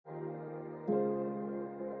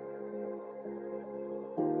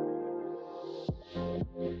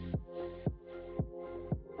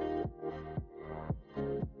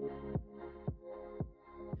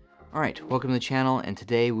Alright, welcome to the channel, and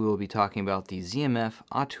today we will be talking about the ZMF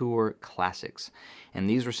Auteur Classics. And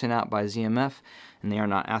these were sent out by ZMF, and they are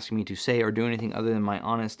not asking me to say or do anything other than my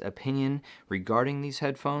honest opinion regarding these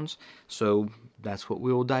headphones. So that's what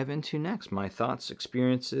we will dive into next, my thoughts,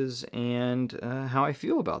 experiences, and how I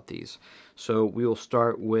feel about these. So we will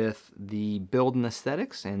start with the build and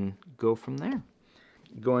aesthetics and go from there.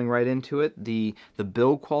 Going right into it, the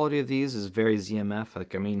build quality of these is very ZMF.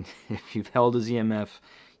 Like, I mean, if you've held a ZMF,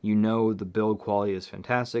 you know the build quality is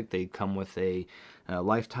fantastic. They come with a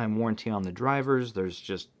lifetime warranty on the drivers. There's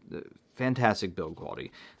just fantastic build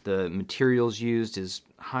quality. The materials used is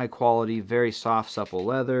high quality, very soft, supple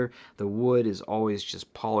leather. The wood is always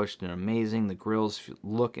just polished and amazing. The grills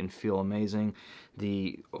look and feel amazing.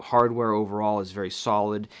 The hardware overall is very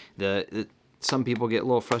solid. Some people get a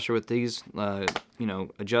little frustrated with these,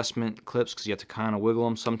 adjustment clips because you have to kind of wiggle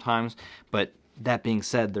them sometimes. But that being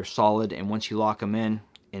said, they're solid, and once you lock them in,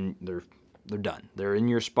 and they're done. They're in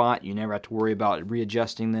your spot. You never have to worry about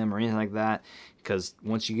readjusting them or anything like that, because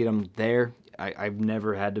once you get them there, I've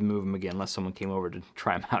never had to move them again unless someone came over to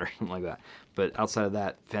try them out or anything like that. But outside of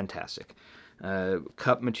that, fantastic.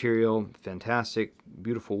 Cup material, fantastic.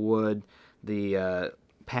 Beautiful wood. The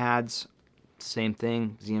pads, same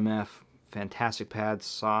thing. ZMF, fantastic pads.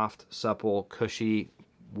 Soft, supple, cushy,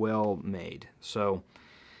 well made. So,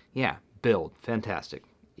 yeah, build, fantastic.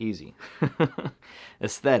 Easy.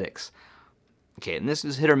 Aesthetics. Okay, and this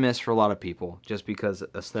is hit or miss for a lot of people, just because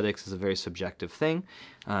aesthetics is a very subjective thing.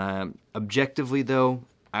 Objectively, though,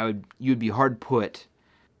 you'd be hard put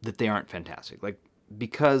that they aren't fantastic. Like,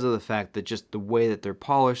 because of the fact that just the way that they're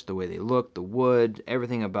polished, the way they look, the wood,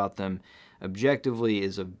 everything about them, objectively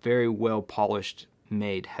is a very well polished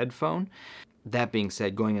made headphone. That being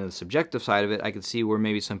said, going into the subjective side of it, I could see where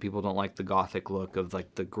maybe some people don't like the gothic look of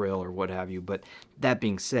like the grill or what have you. But that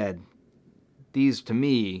being said, these to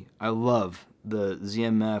me, I love the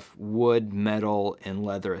ZMF wood, metal, and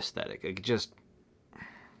leather aesthetic.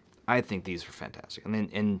 I think these are fantastic.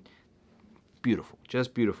 And beautiful,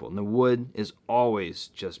 just beautiful. And the wood is always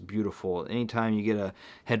just beautiful. Anytime you get a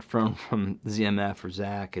headphone from ZMF or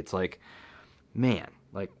Zach, it's like, man,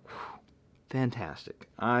 like, whew, fantastic.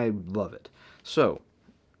 I love it. So,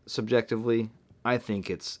 subjectively, I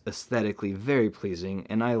think it's aesthetically very pleasing,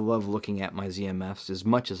 and I love looking at my ZMFs as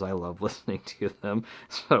much as I love listening to them.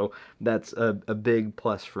 So that's a big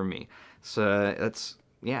plus for me. So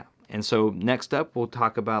yeah. And so next up, we'll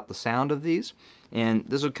talk about the sound of these. And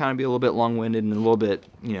this will kind of be a little bit long-winded and a little bit,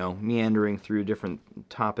 meandering through different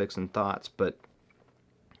topics and thoughts, but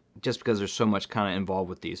just because there's so much kind of involved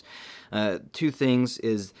with these. Two things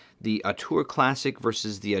is the Auteur Classic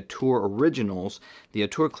versus the Auteur Originals. The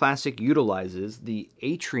Auteur Classic utilizes the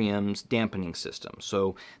Atrium's dampening system.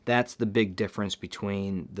 So that's the big difference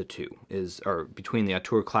between the two, between the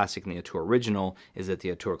Auteur Classic and the Auteur Original, is that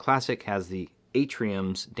the Auteur Classic has the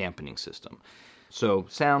Atrium's dampening system. So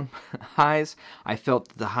sound, highs, I felt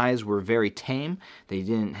the highs were very tame. They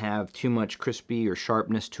didn't have too much crispy or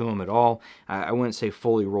sharpness to them at all. I wouldn't say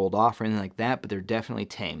fully rolled off or anything like that, but they're definitely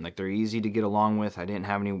tame. Like, they're easy to get along with. I didn't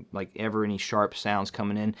have any sharp sounds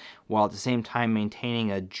coming in, while at the same time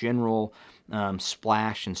maintaining a general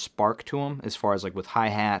splash and spark to them, as far as like with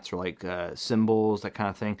hi-hats or like cymbals, that kind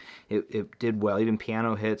of thing. It did well. Even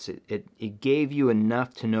piano hits, it gave you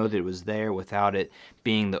enough to know that it was there without it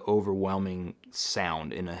being the overwhelming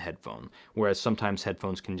sound in a headphone, whereas sometimes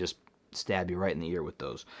headphones can just stab you right in the ear with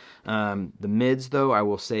those. The mids, though, I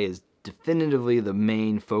will say is definitively the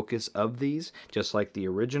main focus of these, just like the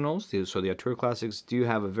originals. So the Auteur Classics do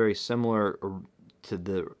have a very similar to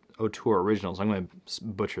the Auteur Originals. I'm going to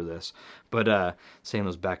butcher this, but saying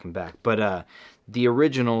those back and back. But the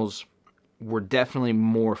originals were definitely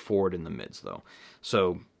more forward in the mids, though.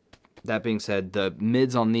 So that being said, the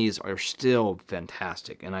mids on these are still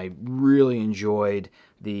fantastic, and I really enjoyed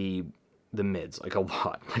the mids, like, a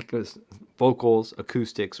lot. Like, vocals,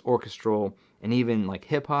 acoustics, orchestral, and even like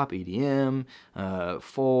hip-hop, EDM,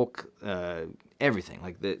 folk, everything.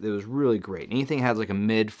 Like, it was really great. Anything has like a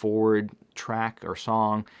mid-forward track or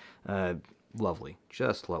song, lovely,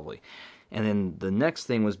 just lovely. And then the next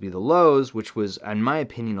thing was the lows, which was, in my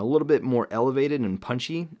opinion, a little bit more elevated and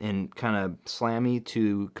punchy and kind of slammy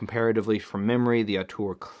to, comparatively from memory, the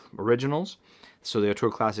Auteur Originals. So the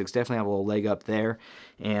Auteur Classics definitely have a little leg up there,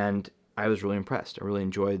 and I was really impressed. I really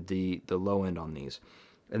enjoyed the low end on these.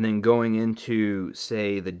 And then going into,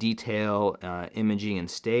 say, the detail, imaging, and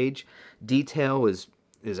stage. Detail is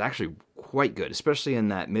is actually quite good, especially in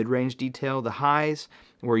that mid-range detail. The highs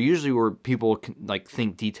were usually where people like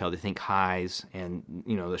think detail, they think highs and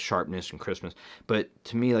the sharpness and crispness. But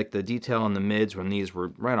to me, like the detail on the mids when these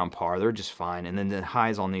were right on par, they're just fine. And then the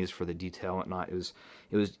highs on these for the detail and whatnot, it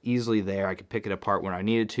was easily there. I could pick it apart when I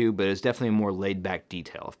needed to, but it's definitely a more laid-back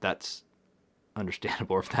detail, if that's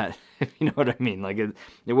understandable, or if you know what I mean. Like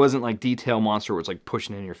it wasn't like detail monster where it's like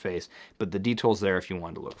pushing in your face, but the detail's there if you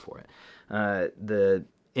wanted to look for it. The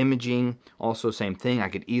imaging, also same thing. I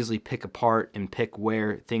could easily pick apart and pick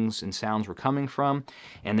where things and sounds were coming from.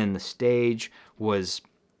 And then the stage was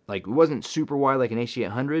like, it wasn't super wide like an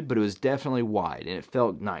HD800, but it was definitely wide and it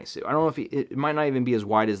felt nice. I don't know if it might not even be as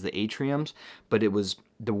wide as the atriums, but it was,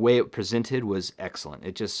 the way it presented was excellent.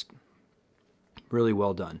 It just really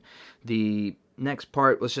well done. The next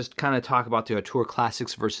part, let's just kind of talk about the Auteur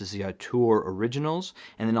Classics versus the Auteur Originals,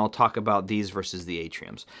 and then I'll talk about these versus the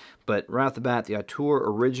atriums. But right off the bat, the Auteur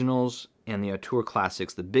Originals and the Auteur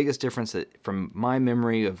Classics, the biggest difference that, from my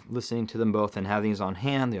memory of listening to them both and having these on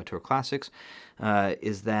hand, the Auteur Classics,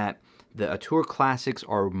 is that the Auteur Classics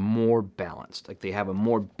are more balanced. Like they have a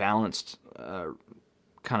more balanced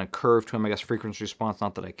kind of curve to them, I guess, frequency response.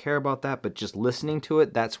 Not that I care about that, but just listening to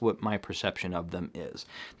it, that's what my perception of them is.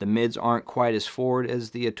 The mids aren't quite as forward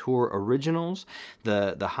as the Auteur Originals.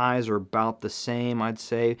 The highs are about the same, I'd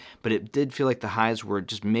say, but it did feel like the highs were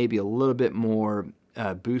just maybe a little bit more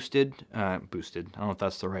boosted. I don't know if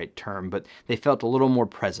that's the right term, but they felt a little more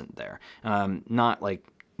present there. Not like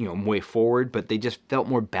way forward, but they just felt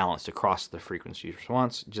more balanced across the frequency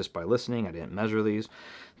response just by listening. I didn't measure these.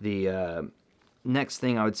 The next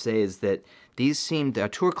thing I would say is that the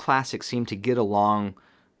Auteur Classics seem to get along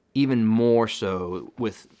even more so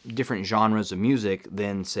with different genres of music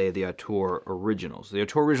than, say, the Auteur Originals. The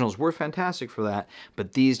Auteur Originals were fantastic for that,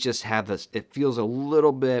 but these just have this, it feels a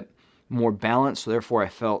little bit more balanced, so therefore I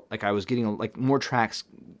felt like I was getting, like, more tracks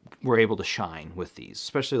were able to shine with these,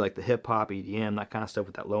 especially like the hip-hop, EDM, that kind of stuff,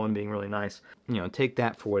 with that low end being really nice. Take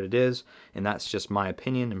that for what it is, and that's just my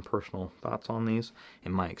opinion and personal thoughts on these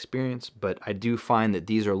and my experience, but I do find that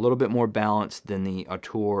these are a little bit more balanced than the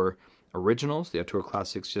Auteur Originals. The Auteur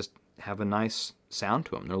Classics just have a nice sound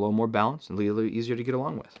to them. They're a little more balanced and a little easier to get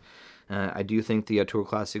along with. I do think the Auteur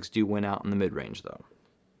Classics do win out in the mid-range, though.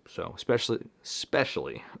 So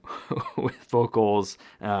especially with vocals,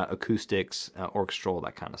 acoustics, orchestral,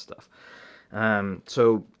 that kind of stuff.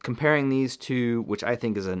 So comparing these two, which I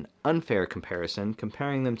think is an unfair comparison,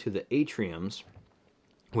 comparing them to the atriums,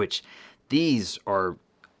 which these are,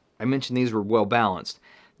 I mentioned these were well balanced.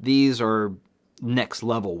 These are next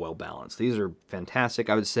level well balanced. These are fantastic.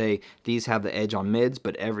 I would say these have the edge on mids,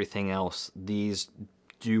 but everything else, these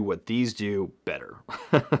do what these do better.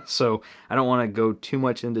 So I don't want to go too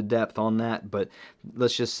much into depth on that, but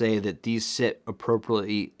let's just say that these sit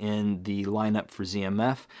appropriately in the lineup for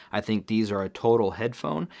ZMF. I think these are a total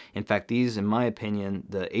headphone. In fact, these, in my opinion,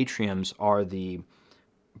 the atriums are the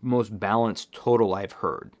most balanced total I've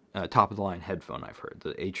heard. Top of the line headphone I've heard.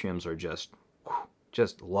 The atriums are just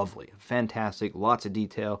lovely, fantastic, lots of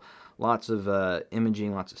detail, lots of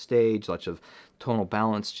imaging, lots of stage, lots of tonal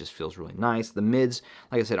balance, just feels really nice. The mids,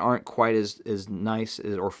 like I said, aren't quite as nice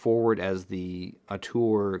or forward as the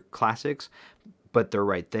Auteur Classics, but they're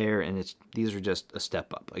right there, and these are just a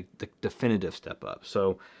step up, like the definitive step up.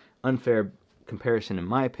 So unfair comparison in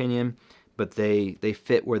my opinion, but they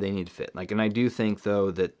fit where they need to fit. Like, and I do think though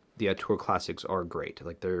that the Auteur Classics are great.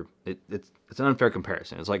 Like it's an unfair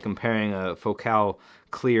comparison. It's like comparing a Focal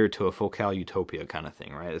Clear to a Focal Utopia kind of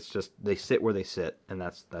thing, right? It's just they sit where they sit, and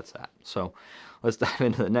that's that. So let's dive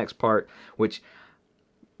into the next part, which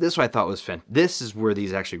this I thought was fun. This is where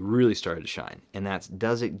these actually really started to shine, and that's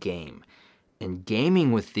does it game. And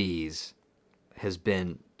gaming with these has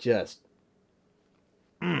been just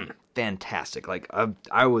fantastic. Like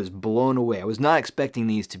I was blown away. I was not expecting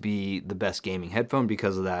these to be the best gaming headphone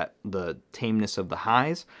because of that, the tameness of the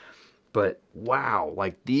highs, but wow,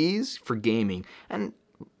 like these for gaming. And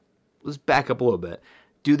let's back up a little bit.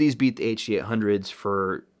 Do these beat the HD800s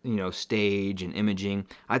for stage and imaging?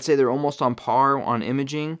 I'd say they're almost on par on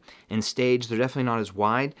imaging and stage. They're definitely not as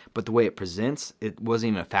wide, but the way it presents, it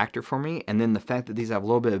wasn't even a factor for me. And then the fact that these have a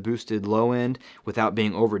little bit of boosted low end without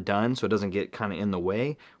being overdone, so it doesn't get kind of in the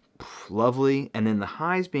way, lovely. And then the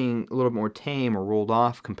highs being a little more tame or rolled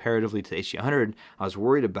off comparatively to the HD800, I was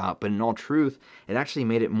worried about, but in all truth, it actually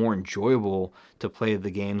made it more enjoyable to play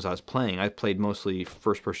the games I was playing. I played mostly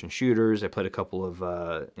first-person shooters. I played a couple of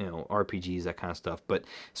RPGs, that kind of stuff. But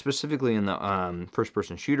specifically in the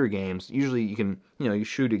first-person shooter games, usually you can you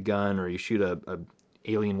shoot a gun or you shoot a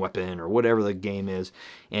alien weapon or whatever the game is,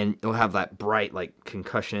 and it'll have that bright like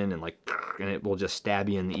concussion and like, and it will just stab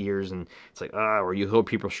you in the ears, and it's like, or you hear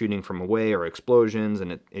people shooting from away or explosions,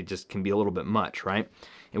 and it just can be a little bit much, right?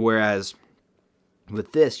 And whereas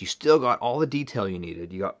with this, you still got all the detail you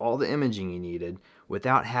needed, you got all the imaging you needed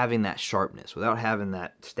without having that sharpness, without having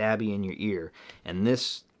that stabby in your ear. And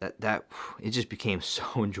this, it just became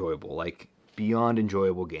so enjoyable, like beyond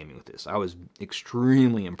enjoyable gaming with this. I was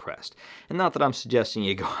extremely impressed. And not that I'm suggesting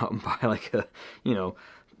you go out and buy like a,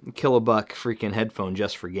 kilobuck freaking headphone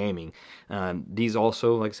just for gaming. These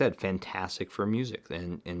also, like I said, fantastic for music,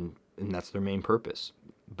 and that's their main purpose.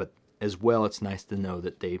 But as well, it's nice to know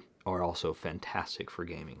that they are also fantastic for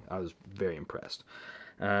gaming. I was very impressed.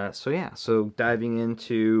 So diving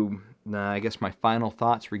into, I guess, my final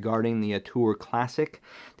thoughts regarding the Auteur Classic.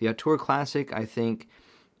 The Auteur Classic, I think,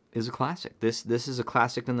 is a classic. This is a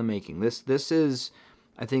classic in the making. This is,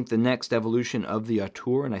 I think, the next evolution of the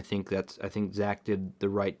Auteur, and I think Zach did the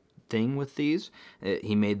right thing with these.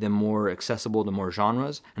 He made them more accessible to more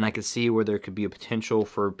genres, and I could see where there could be a potential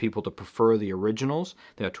for people to prefer the originals,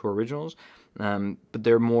 the Auteur originals. But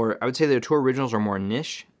they're more, I would say the Auteur originals are more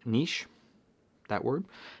niche, that word,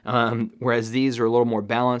 whereas these are a little more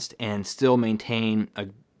balanced and still maintain a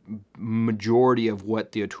majority of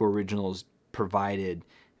what the Auteur originals provided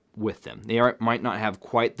with them. They might not have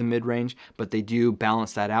quite the mid-range, but they do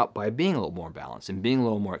balance that out by being a little more balanced and being a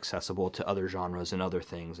little more accessible to other genres and other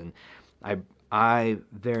things. And I'm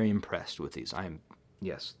very impressed with these.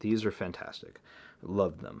 Yes, these are fantastic.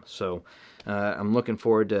 Loved them. So I'm looking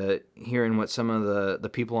forward to hearing what some of the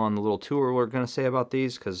people on the little tour were going to say about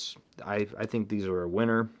these, because I think these are a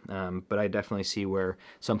winner, but I definitely see where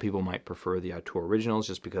some people might prefer the Auteur originals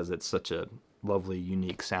just because it's such a lovely,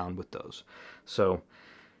 unique sound with those. So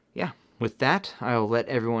yeah, with that, I'll let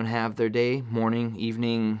everyone have their day, morning,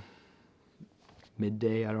 evening,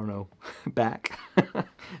 midday, I don't know, back.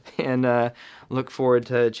 And look forward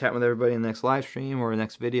to chatting with everybody in the next live stream or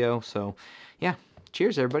next video. So yeah,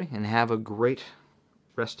 cheers everybody, and have a great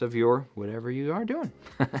rest of your whatever you are doing.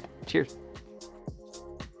 Cheers.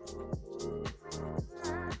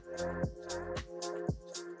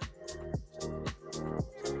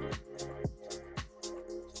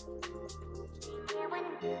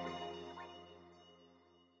 Yeah.